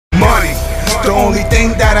The only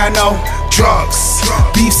thing that I know, drugs,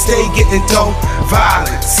 beef, stay getting dough,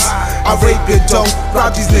 violence. I rape your dough,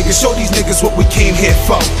 rob these niggas, show these niggas what we came here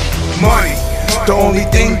for. Money, the only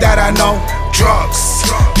thing that I know, drugs,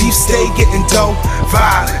 beef, stay getting dough,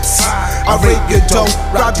 violence. I rape your dough,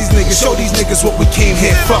 rob these niggas, show these niggas what we came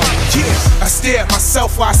here for. I stare at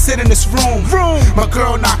myself while I sit in this room. My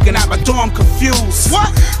girl knocking at my door, I'm confused.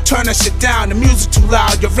 What? Turn that shit down, the music too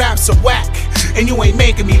loud, your raps are whack, and you ain't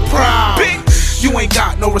making me proud. You ain't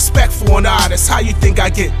got no respect for an artist. How you think I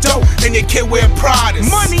get dope and your kid wear Prada's?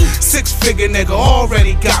 Money, 6-figure nigga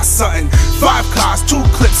already got something. 5 cars, 2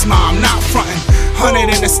 clips, mom, not frontin'.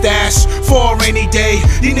 100 in the stash for a rainy day.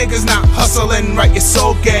 These niggas not hustling, right? You're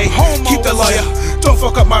so gay. Keep the lawyer, don't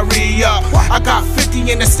fuck up my re-up. I got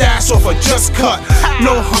 50 in the stash off a just cut.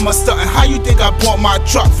 No Hummer stuntin'. How you think I bought my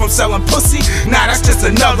truck from selling pussy? Nah, that's just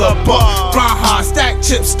another buck. Grind hard, stack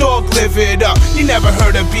chips, dog, live it up. You never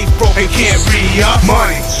heard of beef broke and can't re-up.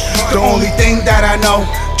 Money, the only thing that I know,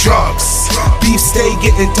 drugs, beef, stay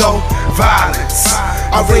getting dough, violence.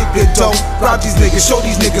 I rape your dough, rob these niggas, show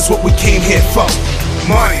these niggas what we came here for.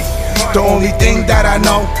 Money, the only thing that I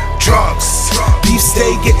know, drugs, beef,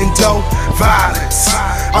 stay getting dough, violence.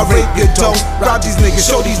 I rape your dough, rob these niggas,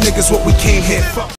 show these niggas what we came here for.